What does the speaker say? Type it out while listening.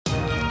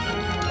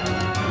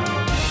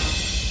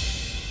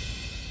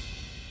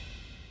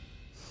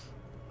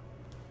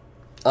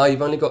Oh,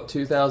 you've only got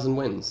 2,000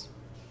 wins.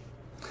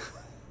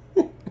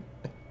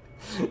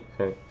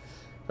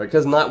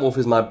 Because Nightwolf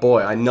is my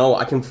boy, I know,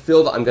 I can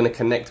feel that I'm going to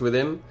connect with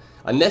him.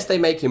 Unless they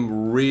make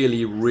him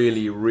really,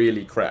 really,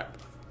 really crap.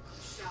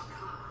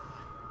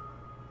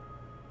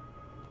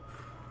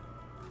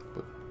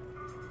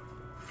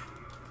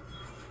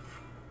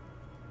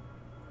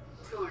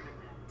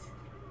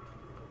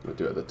 We'll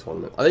do it at the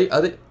tournament.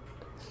 Are they?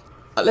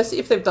 Let's see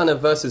if they've done a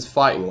versus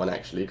fighting one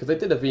actually, because they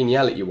did a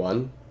Vignality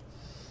one.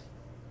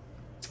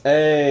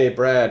 Hey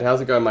Brad,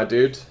 how's it going, my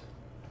dude?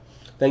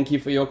 Thank you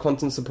for your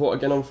content support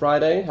again on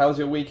Friday. How's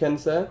your weekend,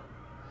 sir?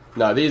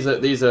 No, these are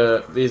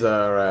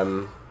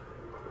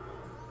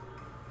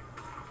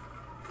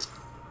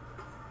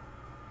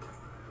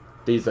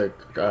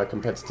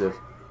competitive.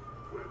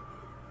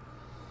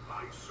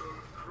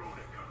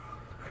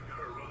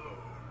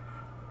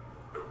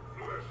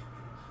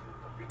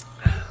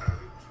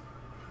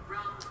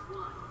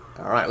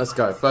 All right, let's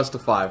go. First to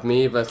 5.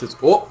 Me versus...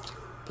 Oh!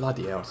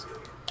 Bloody hell.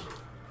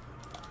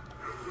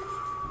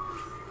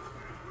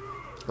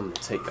 I'm going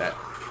to take that.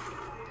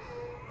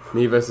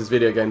 Me versus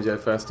Videogamezyo,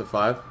 first to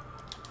 5.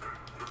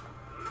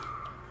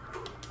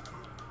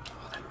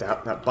 Oh,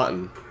 that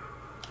button.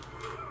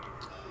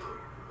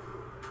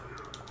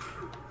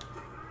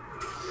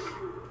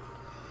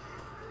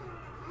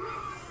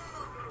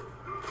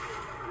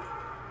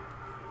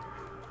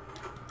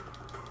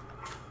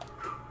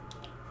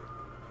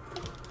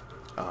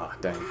 Ah,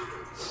 dang.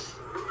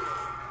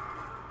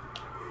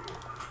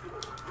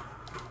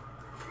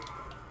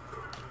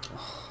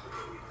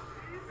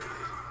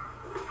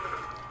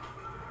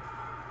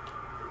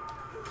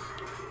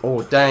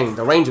 Oh, dang,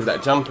 the range of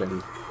that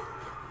jumping.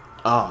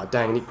 Ah,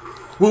 dang.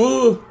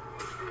 Woo!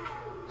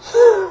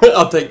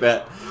 I'll take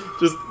that.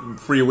 Just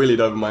free willied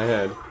over my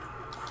head.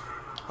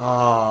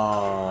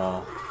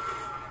 Ah.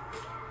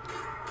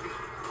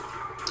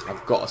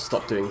 I've got to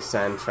stop doing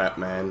sand trap,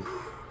 man.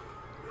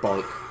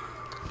 Bonk.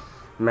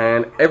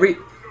 Man,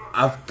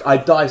 I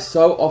die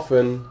so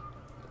often.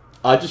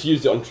 I just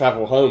used it on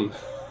travel home.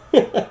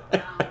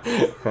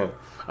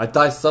 I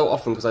die so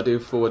often because I do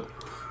forward.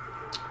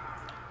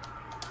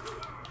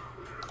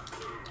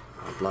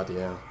 Oh, bloody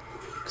hell.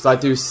 Because I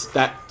do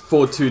that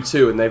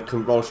 4-2-2 and they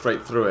can roll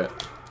straight through it.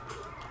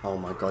 Oh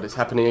my god, it's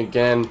happening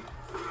again.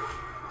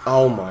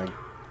 Oh my.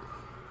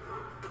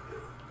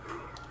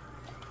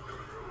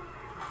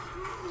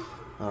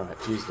 Alright,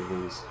 jeez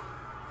Louise.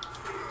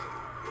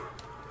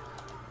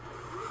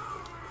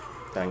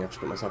 Dang, I have to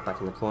put myself back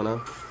in the corner.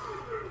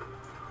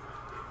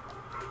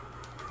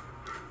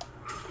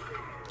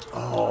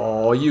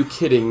 Oh, are you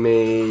kidding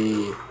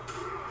me?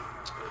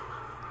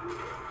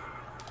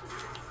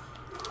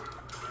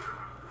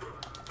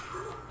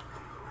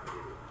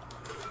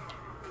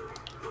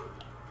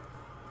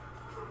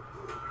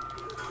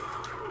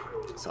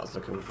 That's what I was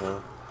looking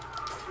for.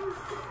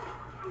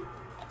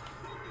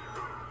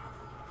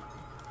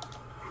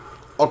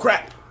 Oh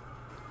crap!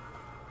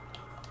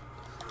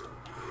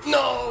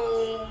 No!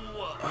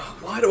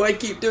 Why do I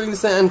keep doing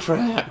sand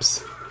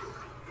traps?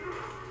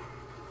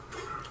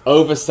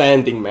 Over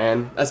sanding,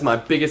 man. That's my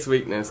biggest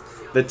weakness.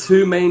 The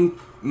two main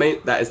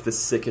that is the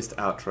sickest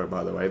outro,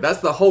 by the way. That's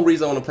the whole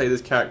reason I want to play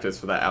this character, is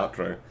for that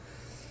outro.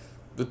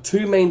 The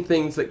two main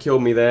things that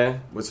killed me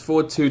there was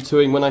forward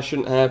 2-2ing when I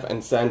shouldn't have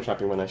and sand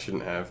trapping when I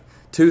shouldn't have.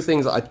 Two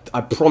things I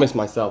promised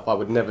myself I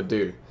would never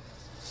do.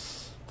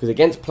 Because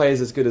against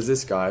players as good as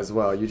this guy as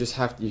well, you just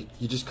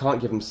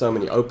can't give him so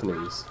many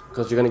openings,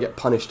 because you're going to get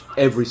punished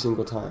every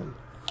single time.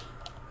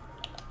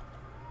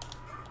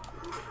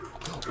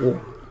 Oh,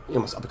 you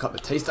almost uppercut the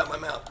taste out of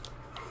my mouth.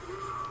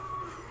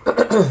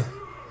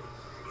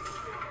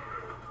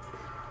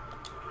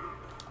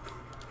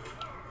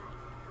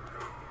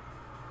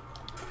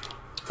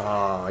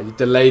 Ah, oh, you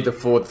delayed the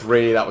forward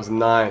 3. That was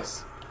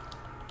nice.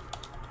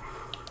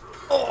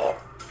 Oh,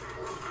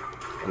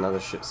 another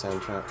shit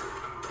sand trap.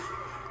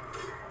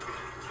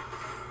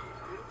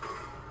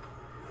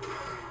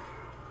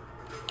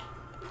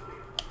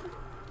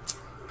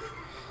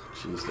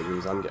 Jeez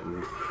Louise, I'm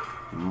getting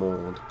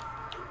mauled.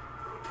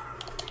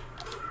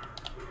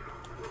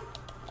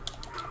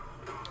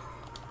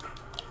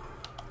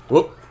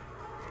 Whoop.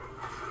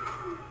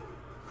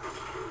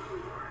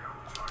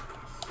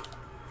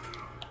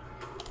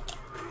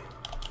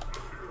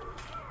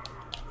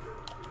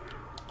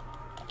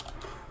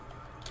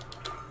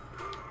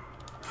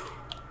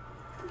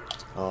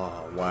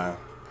 Oh, wow.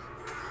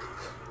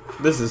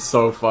 This is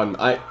so fun.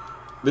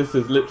 This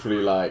is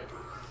literally like...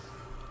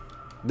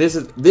 This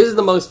is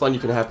the most fun you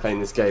can have playing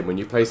this game, when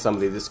you play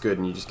somebody this good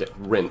and you just get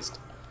rinsed.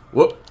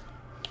 Whoop.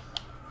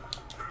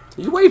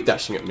 Are you wave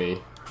dashing at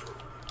me?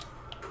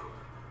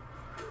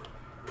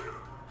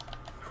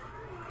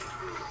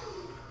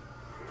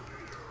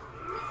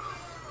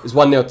 It's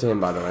 1-0 to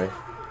him, by the way.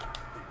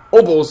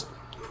 Oh, balls.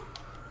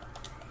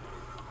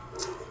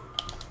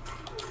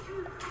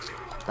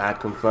 Bad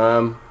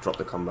confirm. Drop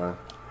the combo.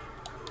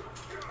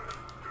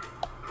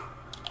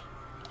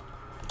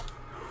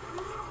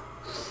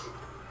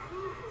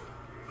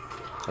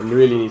 I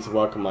really need to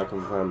work on my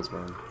confirms,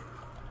 man.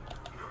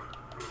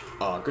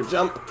 Oh, Oh, good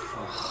jump.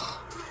 Oh,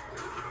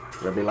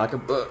 read me like a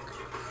book.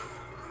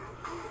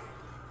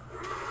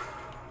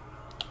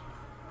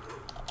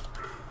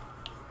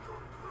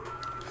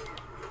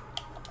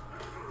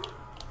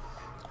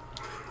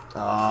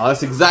 Oh,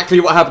 that's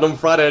exactly what happened on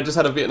Friday. I just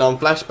had a Vietnam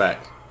flashback.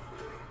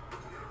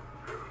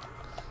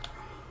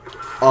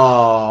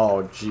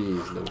 Oh,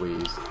 jeez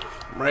Louise.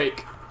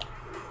 Break.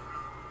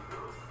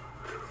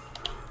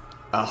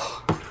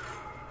 Oh.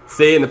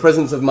 See, in the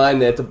presence of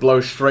mind there to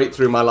blow straight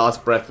through my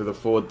last breath with a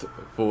forward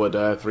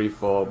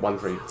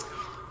 3-4-1-3.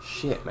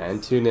 Shit, man.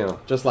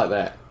 2-0. Just like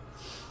that.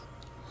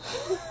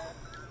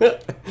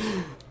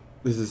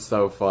 This is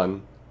so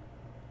fun.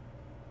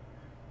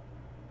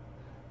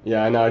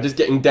 Yeah, I know. Just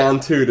getting down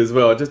 2'd as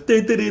well. Just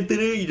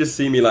you just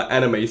see me like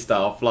anime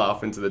style fly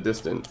off into the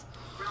distance.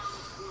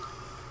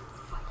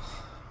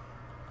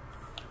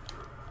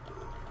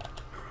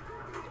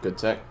 Good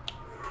tech.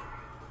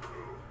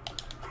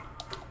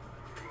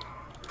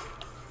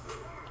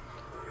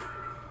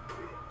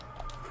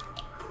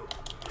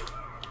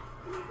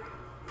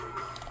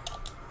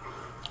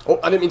 Oh,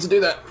 I didn't mean to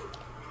do that.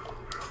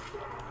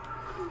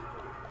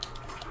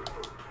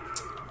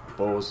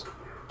 Balls.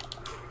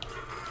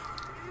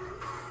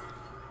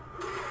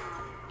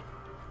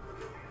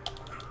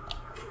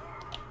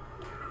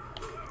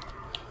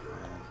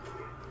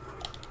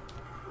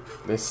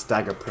 This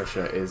stagger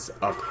pressure is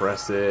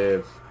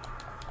oppressive.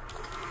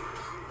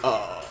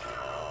 Oh.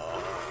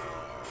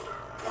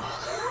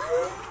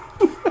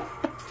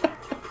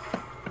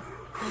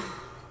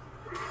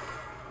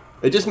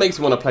 It just makes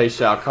me want to play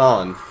Shao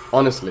Kahn,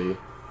 honestly.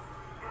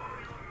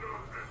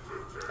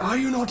 Are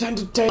you not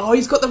entertained? Oh,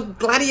 he's got the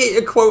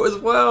gladiator quote as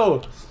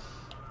well.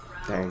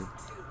 Dang.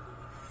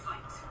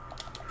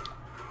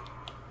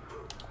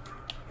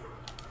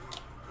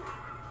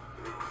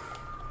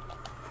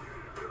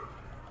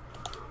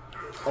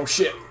 Oh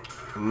shit.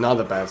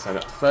 Another bad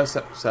sand trap. First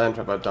sand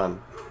trap I've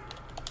done.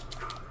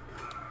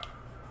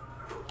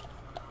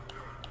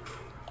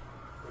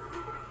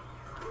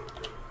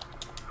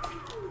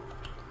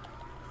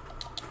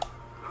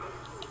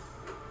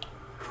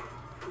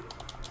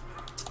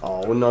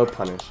 Oh, no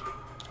punish.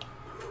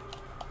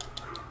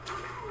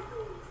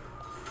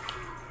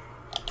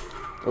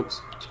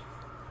 Oops.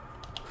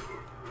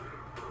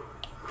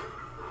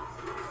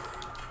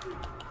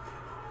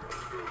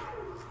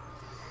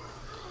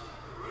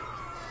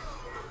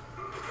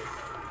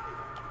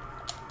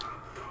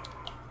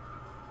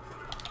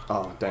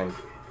 Oh, dang.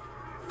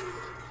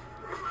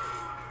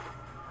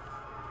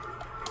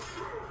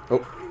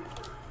 Oh.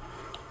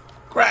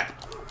 Crap!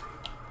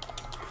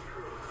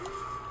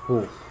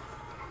 Ooh.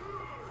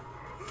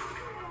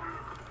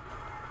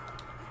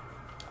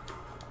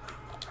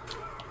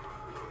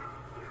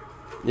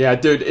 Yeah,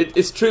 dude,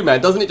 it's true, man.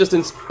 Doesn't it just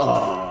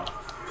oh.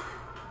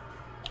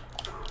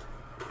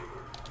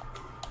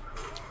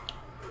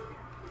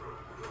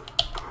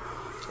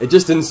 It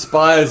just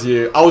inspires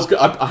you.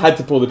 I had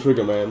to pull the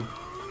trigger, man.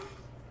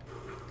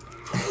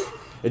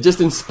 It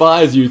just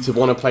inspires you to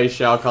want to play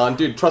Shao Kahn.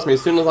 Dude, trust me,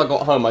 as soon as I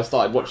got home, I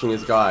started watching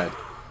his guide.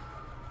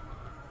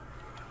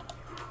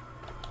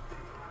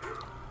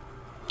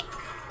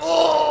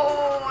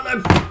 Oh,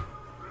 no.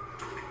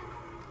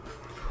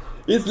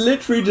 It's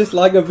literally just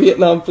like a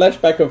Vietnam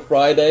flashback of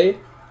Friday.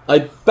 I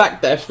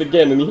backdashed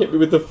again and he hit me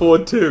with the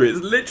 4-2. It's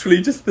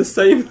literally just the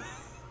same.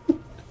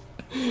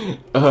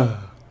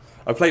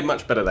 I played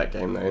much better that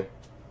game though.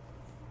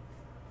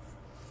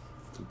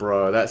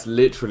 Bro, that's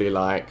literally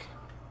like...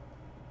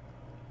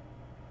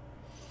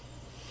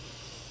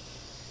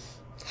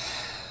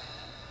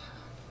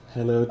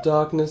 Hello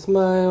darkness,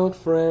 my old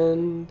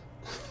friend.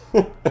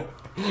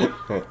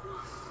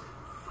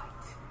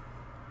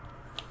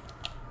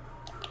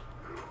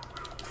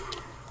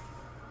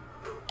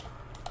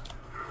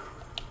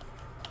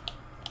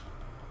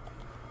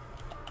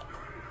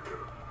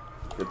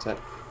 Good tech.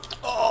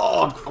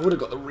 Oh, I would have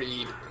got the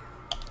read.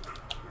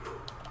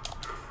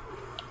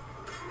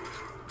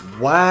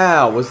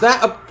 Wow, was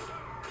that a...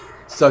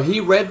 So he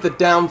read the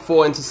down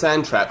 4 into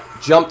sand trap,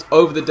 jumped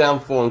over the down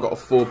 4 and got a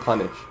full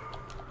punish.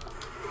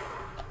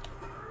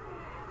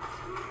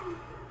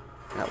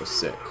 That was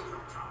sick.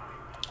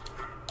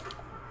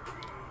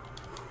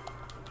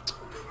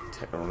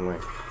 Take the wrong way.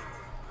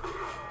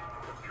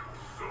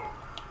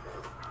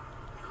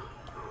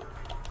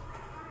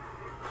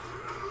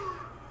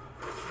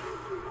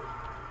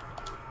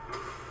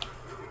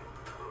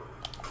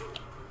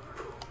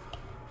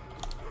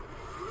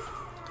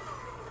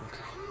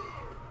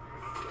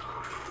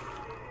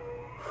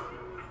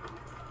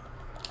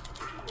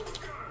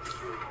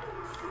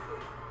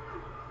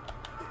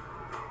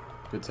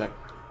 Good tech.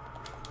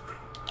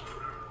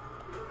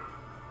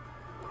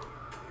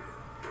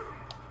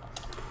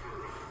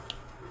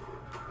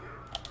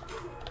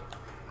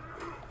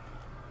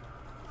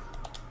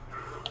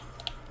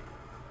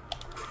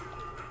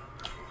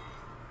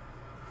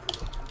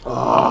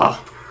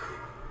 Ah!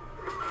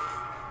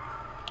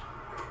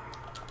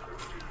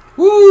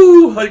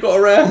 Woo! I got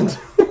around.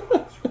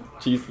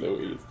 Jeez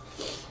Louise.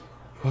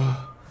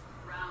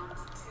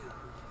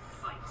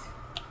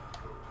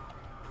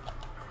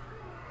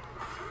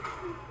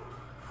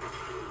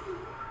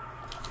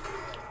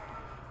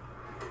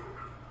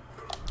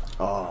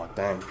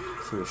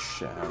 threw the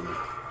shit out of me.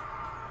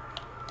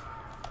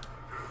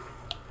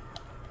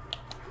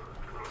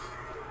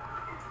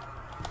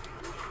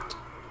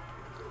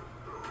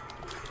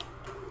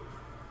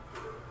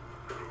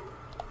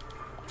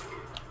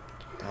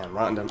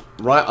 Damn,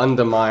 right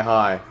under my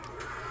high.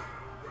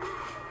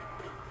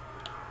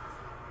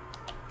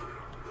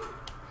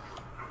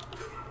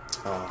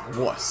 Oh,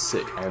 what a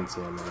sick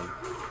anti, man.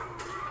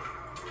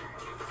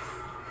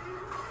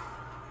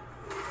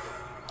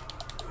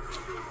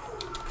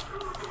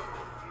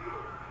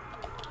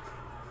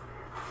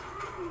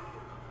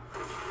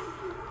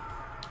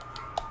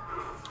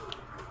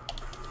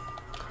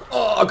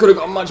 Oh, I could have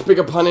got a much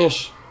bigger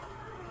punish.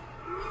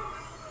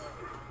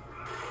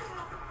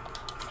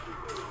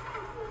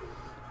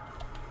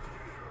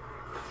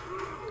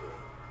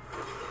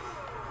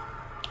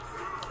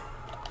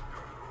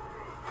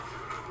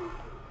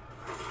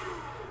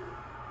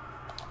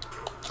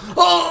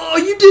 Oh,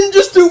 you didn't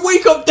just do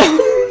wake up down.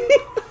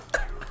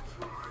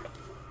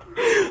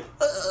 I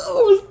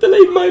was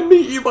delayed my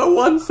meet you by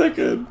 1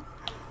 second.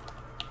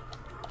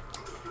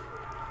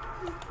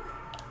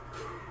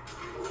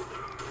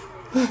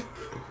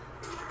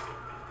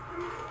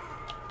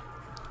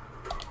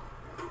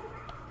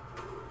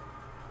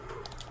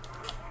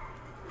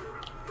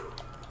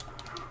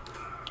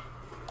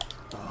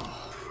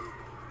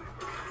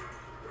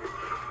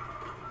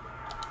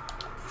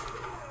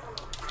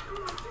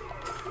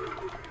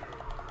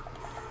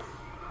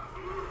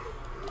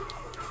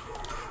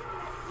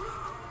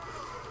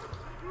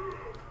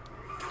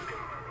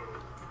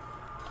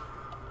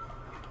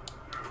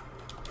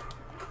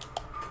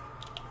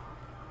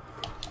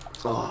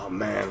 Oh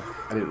man,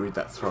 I didn't read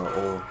that throw at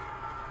all.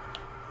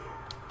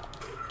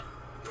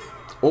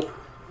 Oh.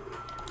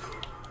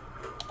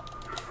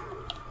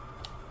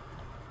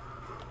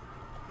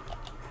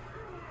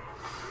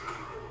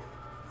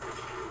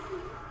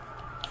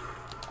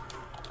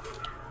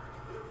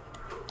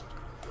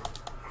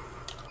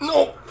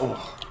 No.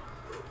 Oh.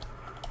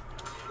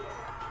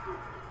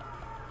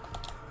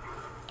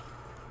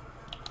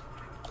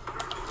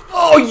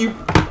 Oh, you.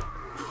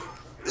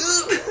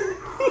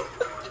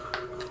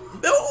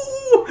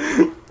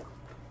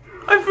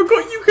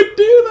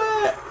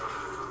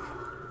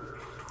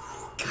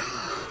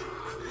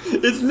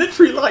 It's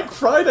literally like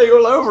Friday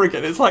all over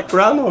again. It's like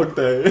Groundhog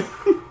Day.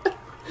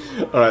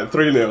 Alright,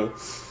 3-0.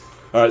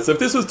 Alright, so if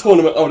this was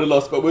tournament, I would have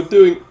lost, but we're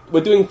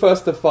doing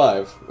first to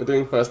 5. We're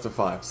doing first to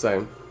 5,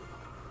 so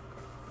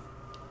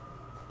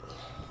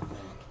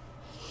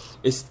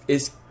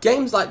it's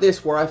games like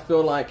this where I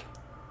feel like,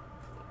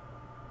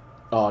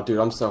 oh dude,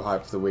 I'm so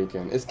hyped for the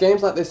weekend. It's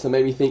games like this that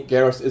make me think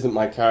Garrus isn't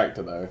my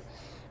character though.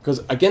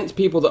 Because against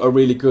people that are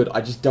really good,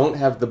 I just don't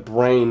have the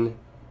brain.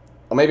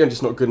 Or maybe I'm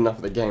just not good enough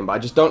at the game, but I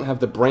just don't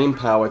have the brain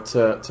power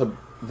to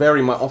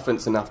vary my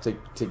offense enough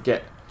to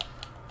get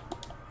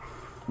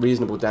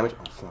reasonable damage.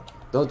 Oh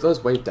fuck.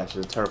 Those wave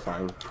dashes are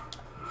terrifying.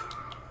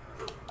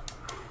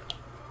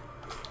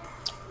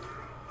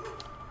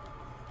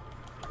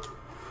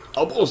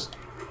 Oh balls!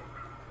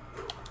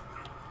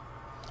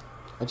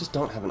 I just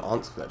don't have an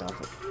answer for that down.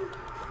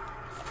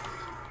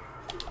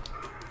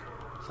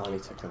 Finally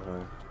took that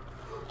away.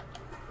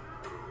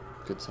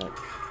 Good tech.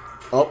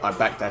 Oh, I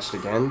backdashed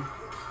again.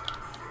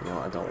 No,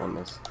 I don't want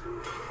this.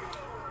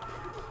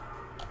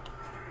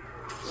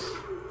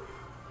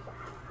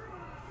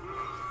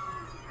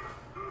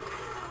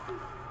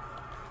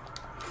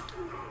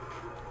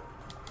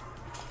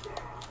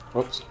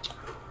 Oops.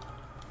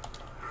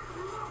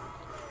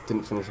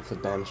 Didn't finish off the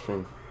damn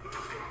string.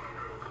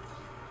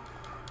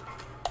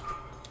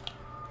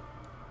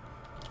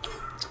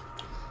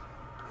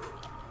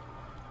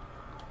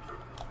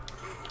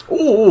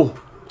 Ooh!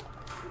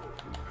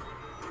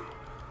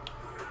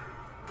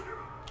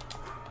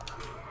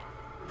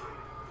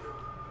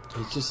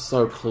 He's just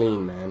so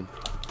clean, man.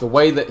 The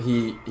way that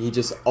he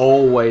just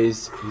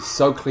always, he's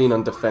so clean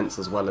on defense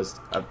as well as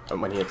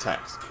when he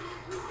attacks.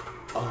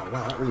 Oh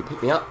wow, that really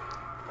picked me up.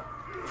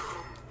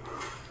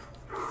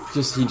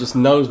 He just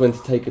knows when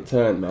to take a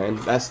turn, man.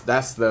 That's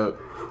the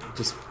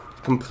just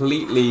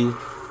completely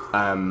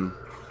calm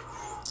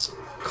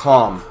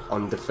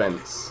on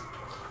defense.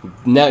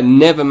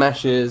 Never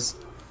mashes,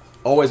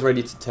 always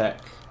ready to tech.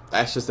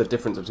 That's just the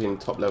difference between a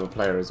top level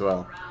player as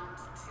well.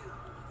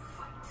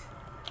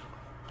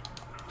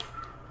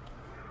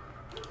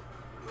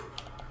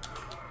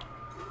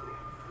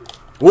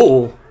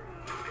 Whoa!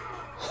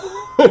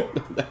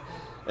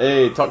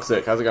 Hey,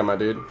 Toxic, how's it going, my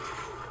dude?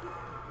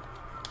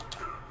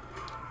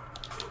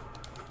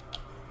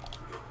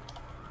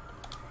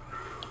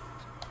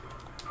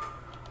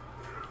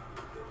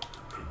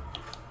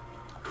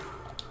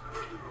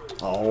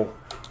 Oh.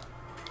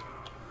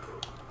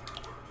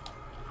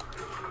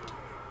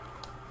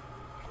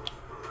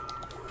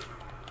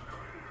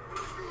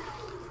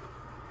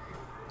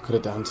 Could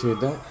have down two'd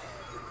that.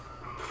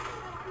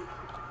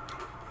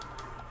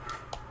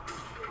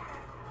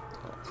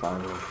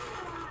 Finally.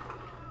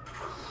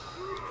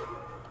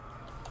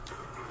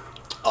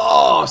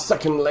 Oh,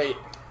 second late.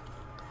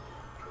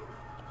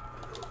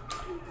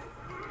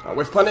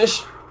 Whiff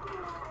punish.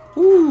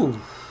 Ooh.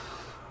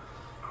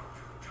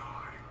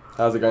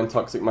 How's it going,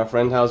 Toxic, my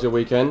friend? How's your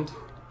weekend?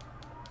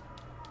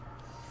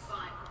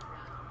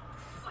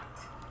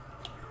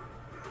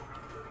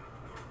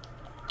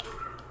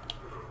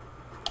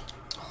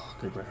 Oh,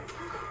 good round.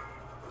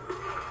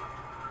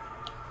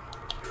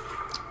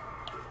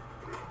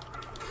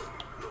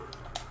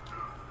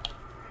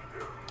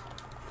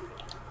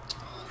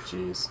 Oh,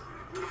 jeez.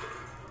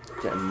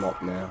 Getting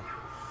mopped now.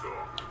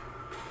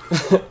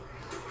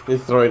 You're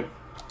throwing...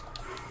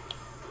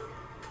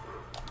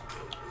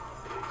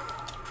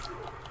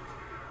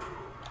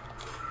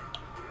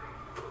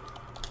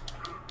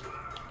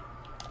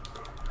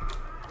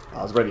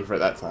 I was ready for it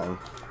that time.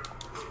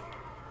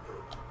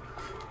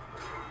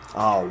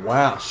 Oh,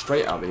 wow.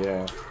 Straight out of the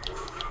air.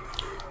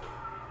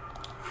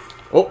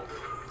 Oh.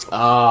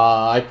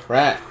 Ah, I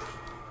cracked.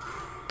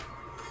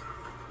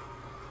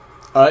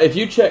 If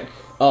you check...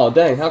 Oh,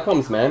 dang. How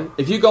comes, man?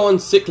 If you go on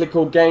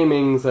Cyclical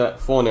Gaming's...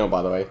 4-0,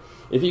 by the way.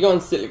 If you go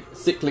on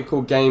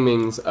Cyclical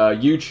Gaming's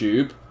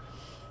YouTube...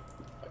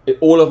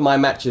 all of my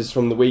matches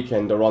from the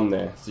weekend are on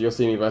there. So you'll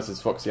see me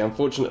versus Foxy.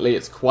 Unfortunately,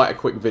 it's quite a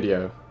quick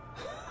video.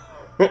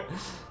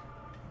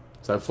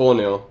 So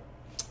 4-0.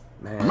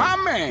 Man. My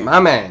man! My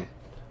man!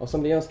 Oh,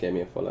 somebody else gave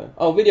me a follow.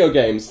 Oh, Video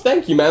Games.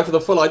 Thank you, man, for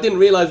the follow. I didn't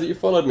realise that you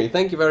followed me.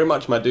 Thank you very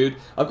much, my dude.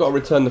 I've got to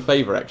return the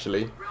favour,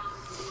 actually.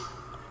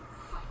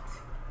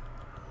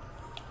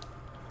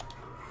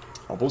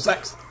 Oh, ball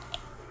sacks.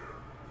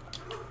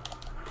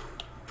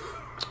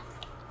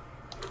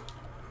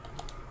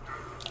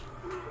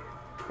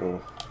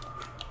 Oh.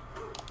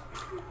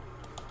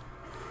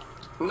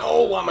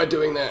 No, why am I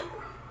doing that?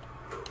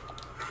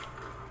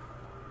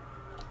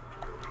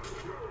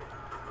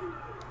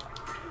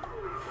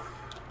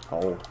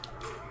 Oh.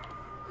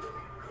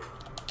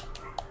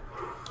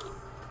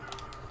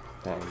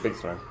 Dang, big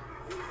throw.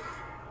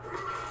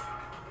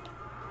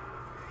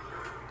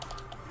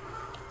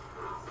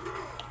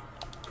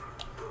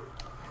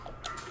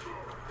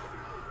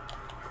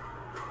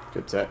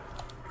 Good set.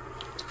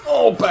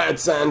 Oh, bad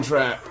sand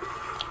trap.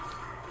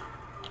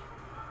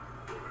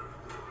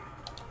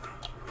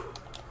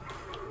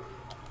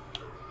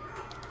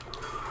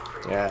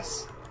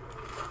 Yes.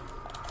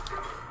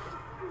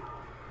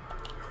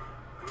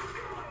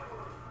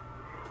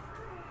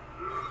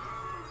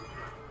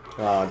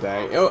 Oh,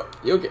 dang.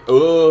 You'll get...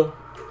 Oh.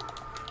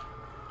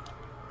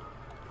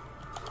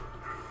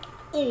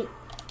 Oh.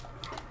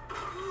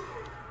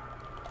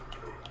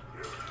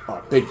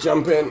 Oh, big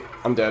jump in.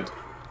 I'm dead.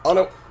 Oh,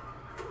 no.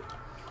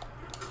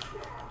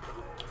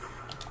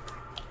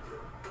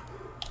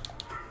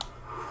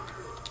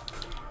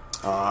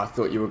 Oh, I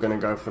thought you were going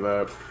to go for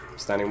the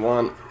standing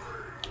one.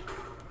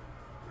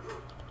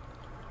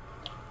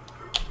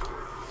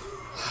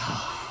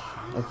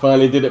 I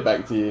finally did it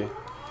back to you.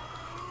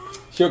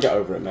 She'll get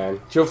over it, man.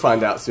 She'll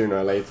find out sooner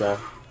or later.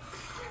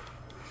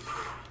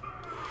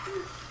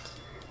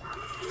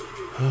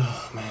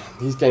 Oh, man.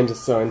 These games are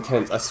so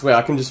intense. I swear,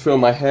 I can just feel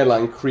my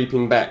hairline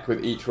creeping back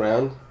with each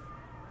round.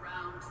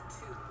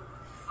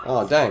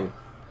 Oh, dang.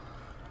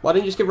 Why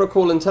didn't you just give her a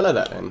call and tell her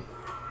that, then?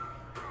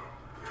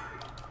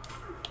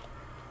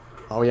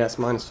 Oh, yeah, it's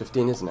minus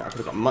 15, isn't it? I could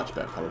have got much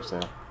better punish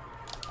there.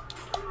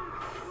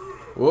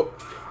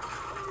 Whoop.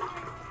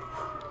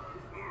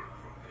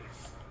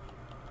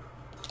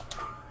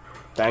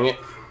 Dang it.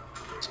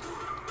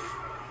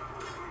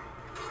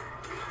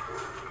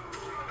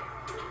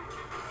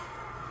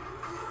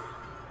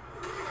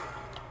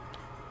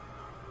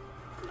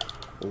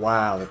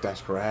 Wow, the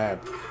dash grab.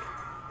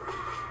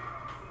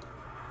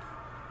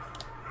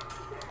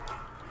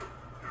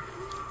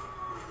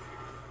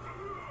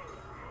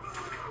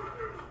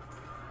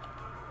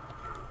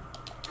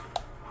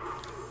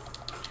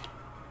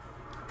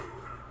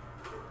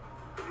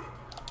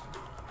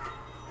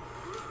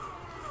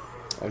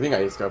 I think I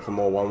need to go for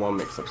more 1-1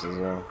 mix-ups as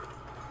well.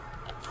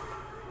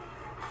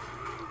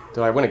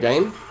 Did I win a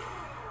game?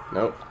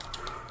 Nope.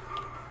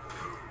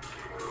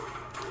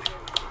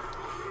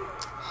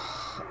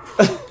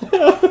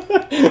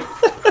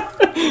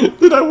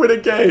 Did I win a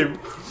game?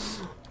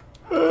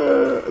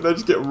 And I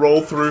just get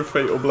rolled through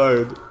fatal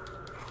blowed.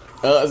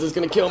 Is this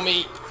gonna kill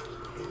me?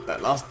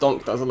 That last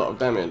donk does a lot of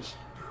damage.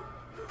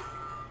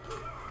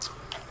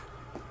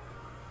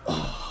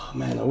 Oh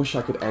man, I wish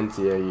I could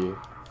anti-air you.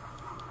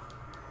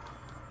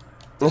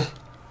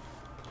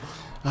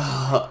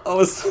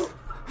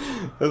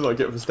 That's what I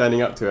get for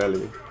standing up too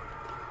early.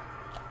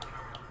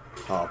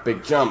 Oh,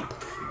 big jump.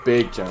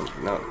 Big jump.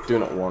 No, do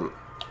not want.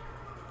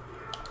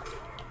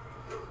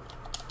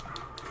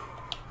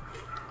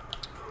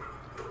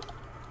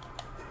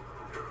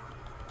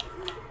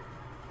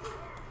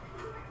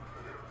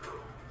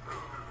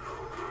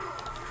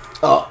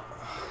 Oh!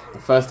 The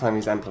first time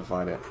he's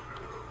amplified it.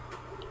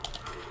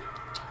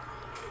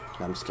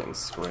 Now I'm just getting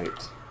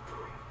scraped.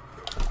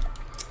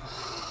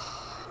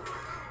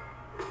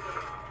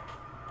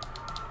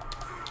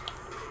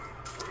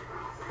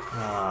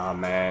 Ah,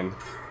 man.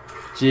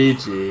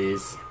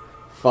 GG's.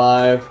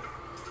 5.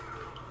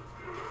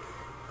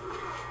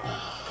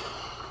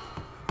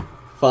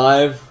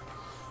 5.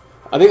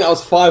 I think that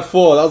was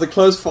 5-4. That was a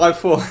close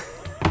 5-4.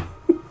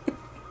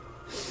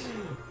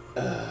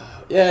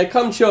 Yeah,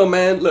 come chill,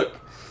 man. Look,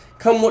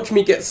 come watch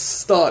me get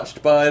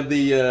starched by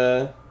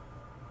the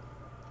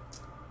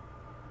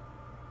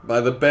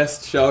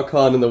best Shao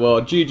Kahn in the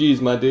world.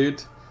 GG's, my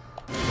dude.